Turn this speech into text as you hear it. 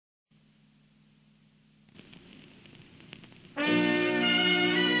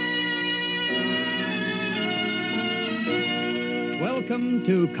Welcome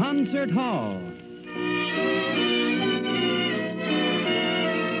to Concert Hall.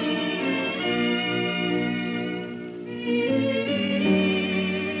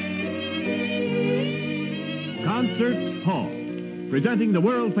 Concert Hall, presenting the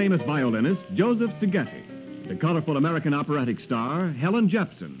world-famous violinist Joseph SZIGETTI, the colorful American operatic star Helen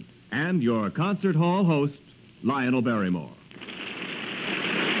JEPSON, and your Concert Hall host, Lionel Barrymore.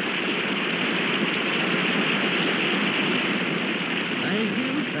 Thank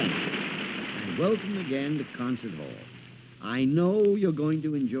you. And welcome again to Concert Hall. I know you're going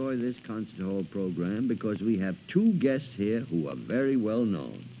to enjoy this Concert Hall program because we have two guests here who are very well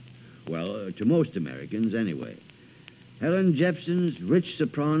known. Well, to most Americans, anyway. Helen JEPSON's rich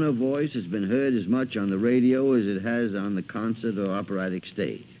soprano voice has been heard as much on the radio as it has on the concert or operatic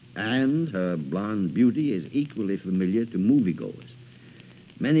stage. And her blonde beauty is equally familiar to moviegoers.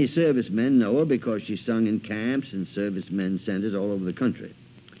 Many servicemen know her because she sung in camps and servicemen centers all over the country.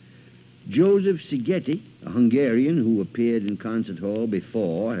 Joseph SZIGETTI, a Hungarian who appeared in Concert Hall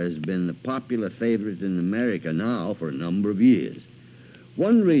before, has been a popular favorite in America now for a number of years.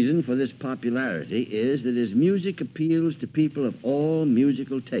 One reason for this popularity is that his music appeals to people of all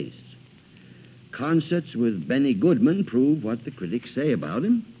musical tastes. Concerts with Benny Goodman prove what the critics say about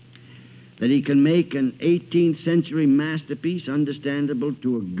him, that he can make an 18th century masterpiece understandable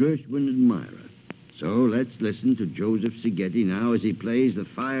to a Gershwin admirer. So let's listen to Joseph SZIGETTI now as he plays the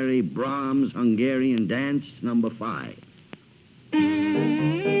fiery Brahms Hungarian Dance No. 5.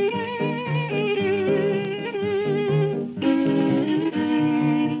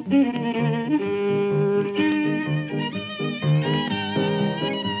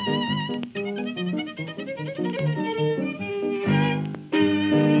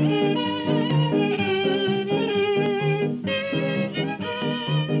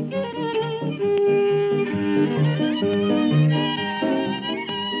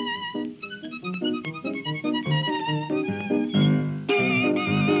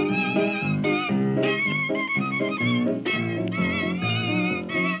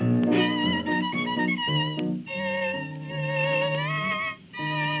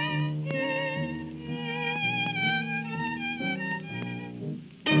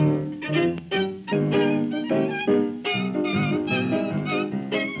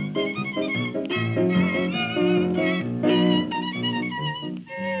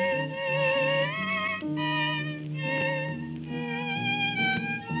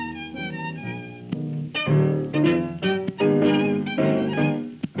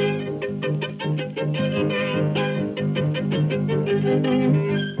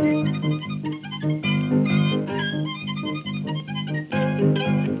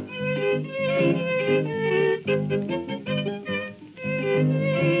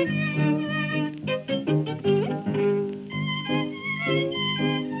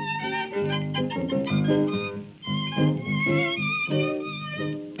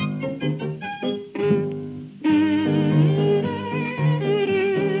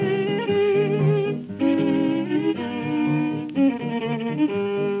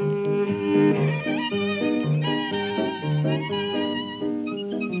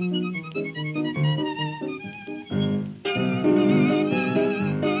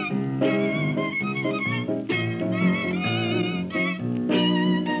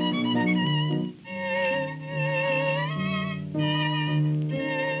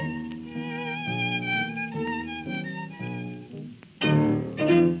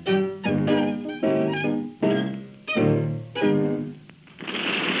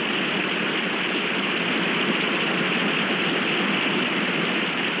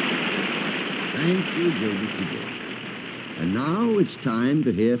 Thank you, Joseph SZIGETTI. And now it's time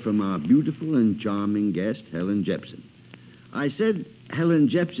to hear from our beautiful and charming guest, Helen JEPSON. I said Helen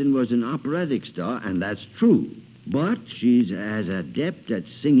JEPSON was an operatic star, and that's true. But she's as adept at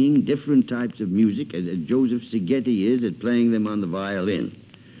singing different types of music as Joseph SZIGETTI is at playing them on the violin.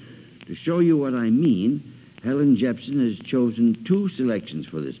 To show you what I mean, Helen JEPSON has chosen two selections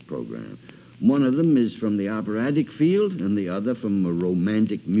for this program. One of them is from the operatic field, and the other from a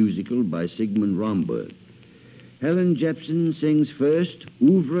romantic musical by Sigmund Romberg. Helen JEPSON sings first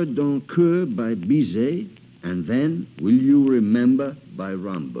Ouvre ton cœur by Bizet, and then Will You Remember by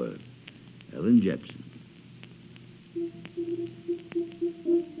Romberg. Helen JEPSON.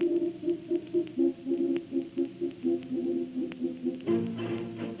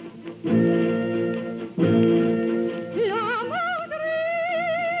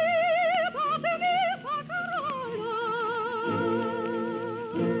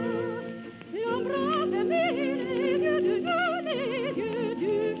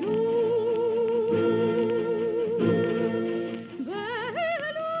 Bye.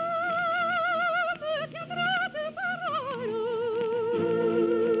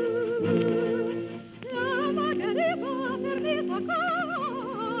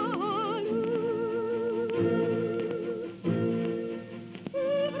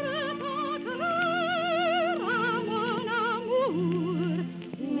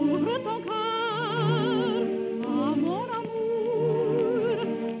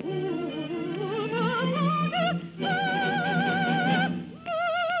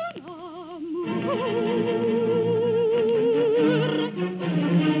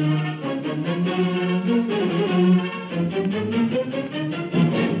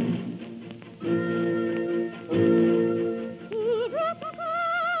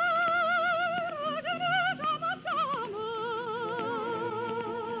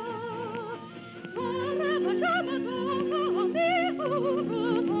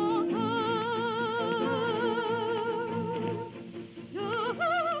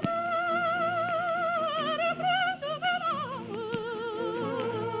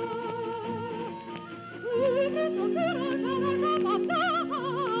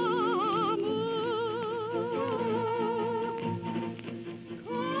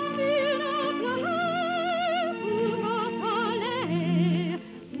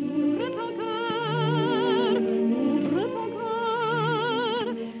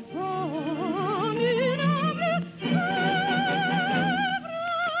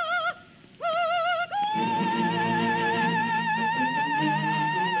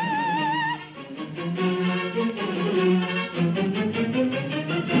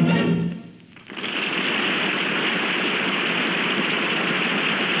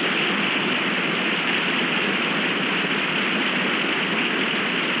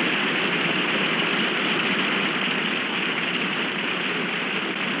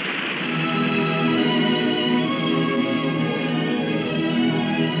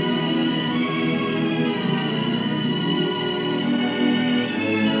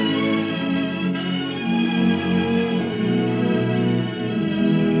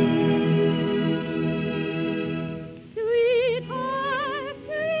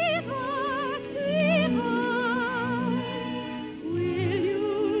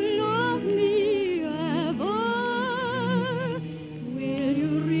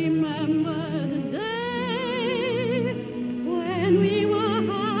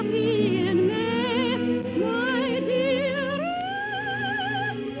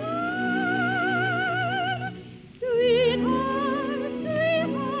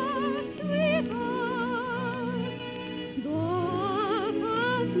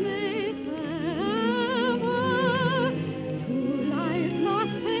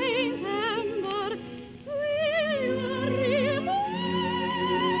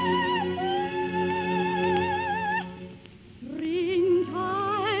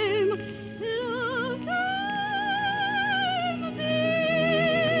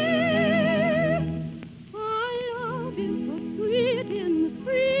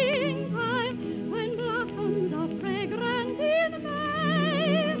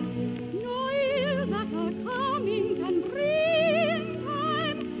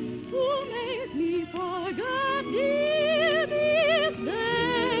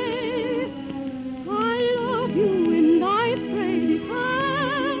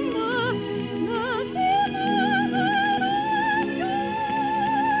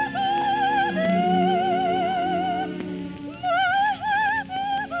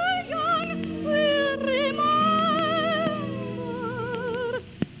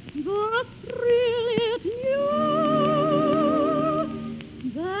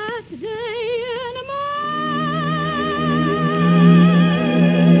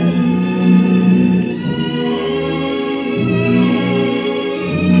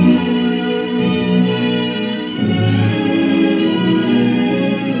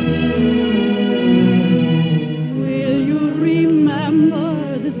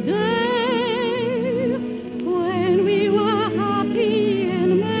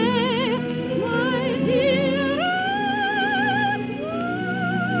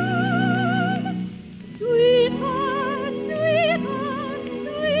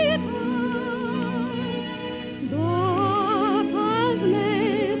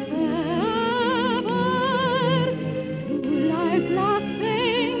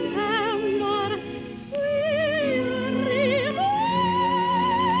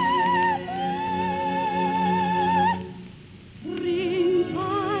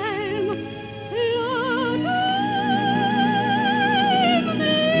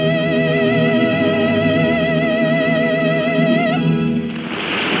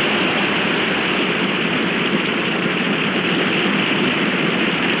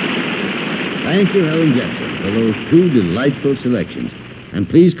 Thank you, Helen Jepson, for those two delightful selections. And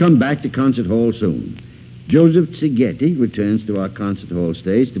please come back to Concert Hall soon. Joseph SZIGETTI returns to our Concert Hall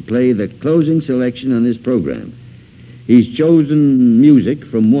stage to play the closing selection on this program. He's chosen music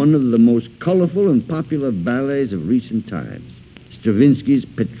from one of the most colorful and popular ballets of recent times, Stravinsky's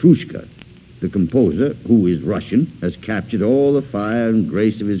Petrushka. The composer, who is Russian, has captured all the fire and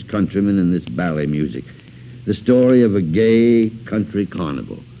grace of his countrymen in this ballet music. The story of a gay country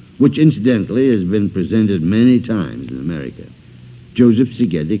carnival, which incidentally has been presented many times in America. Joseph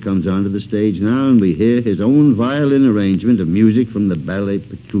SZIGETTI comes onto the stage now, and we hear his own violin arrangement of music from the ballet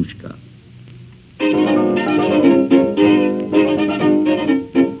Petrushka.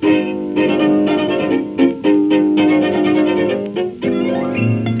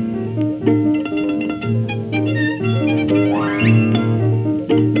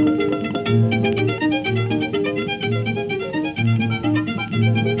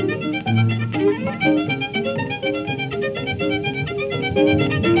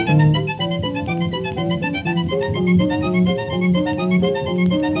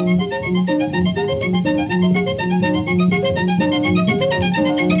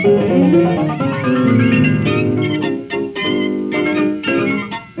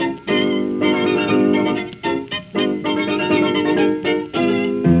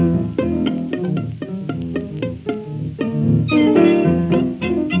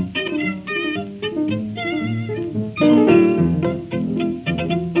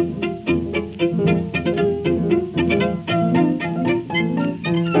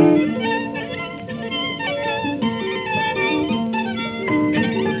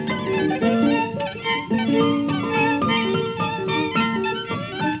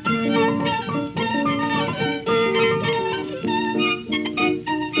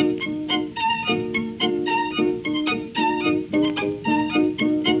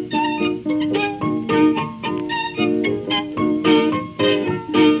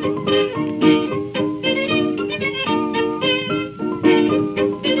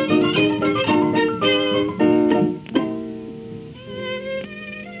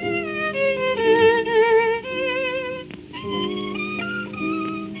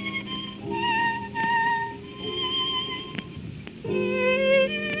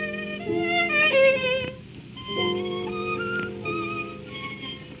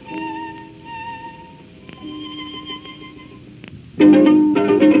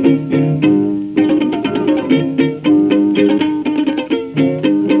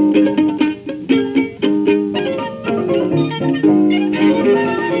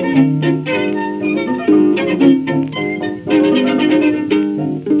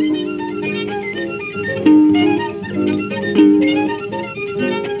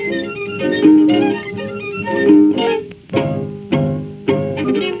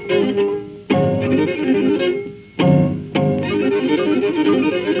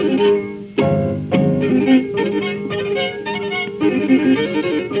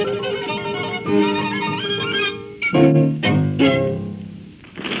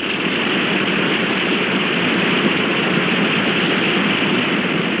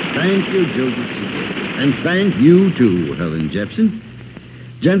 Thank you, Joseph SZIGETTI. And thank you, too, Helen Jepson.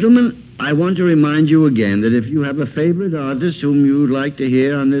 Gentlemen, I want to remind you again that if you have a favorite artist whom you'd like to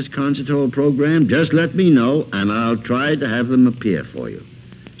hear on this Concert Hall program, just let me know, and I'll try to have them appear for you.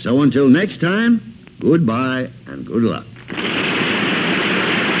 So until next time, goodbye and good luck.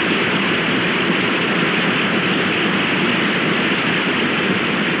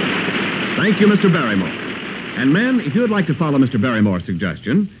 Thank you, Mr. Barrymore. And men, if you'd like to follow Mr. Barrymore's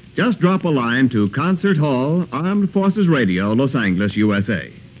suggestion, just drop a line to Concert Hall, Armed Forces Radio, Los Angeles,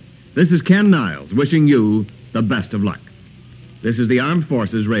 USA. This is Ken Niles wishing you the best of luck. This is the Armed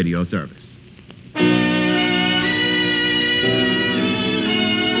Forces Radio Service.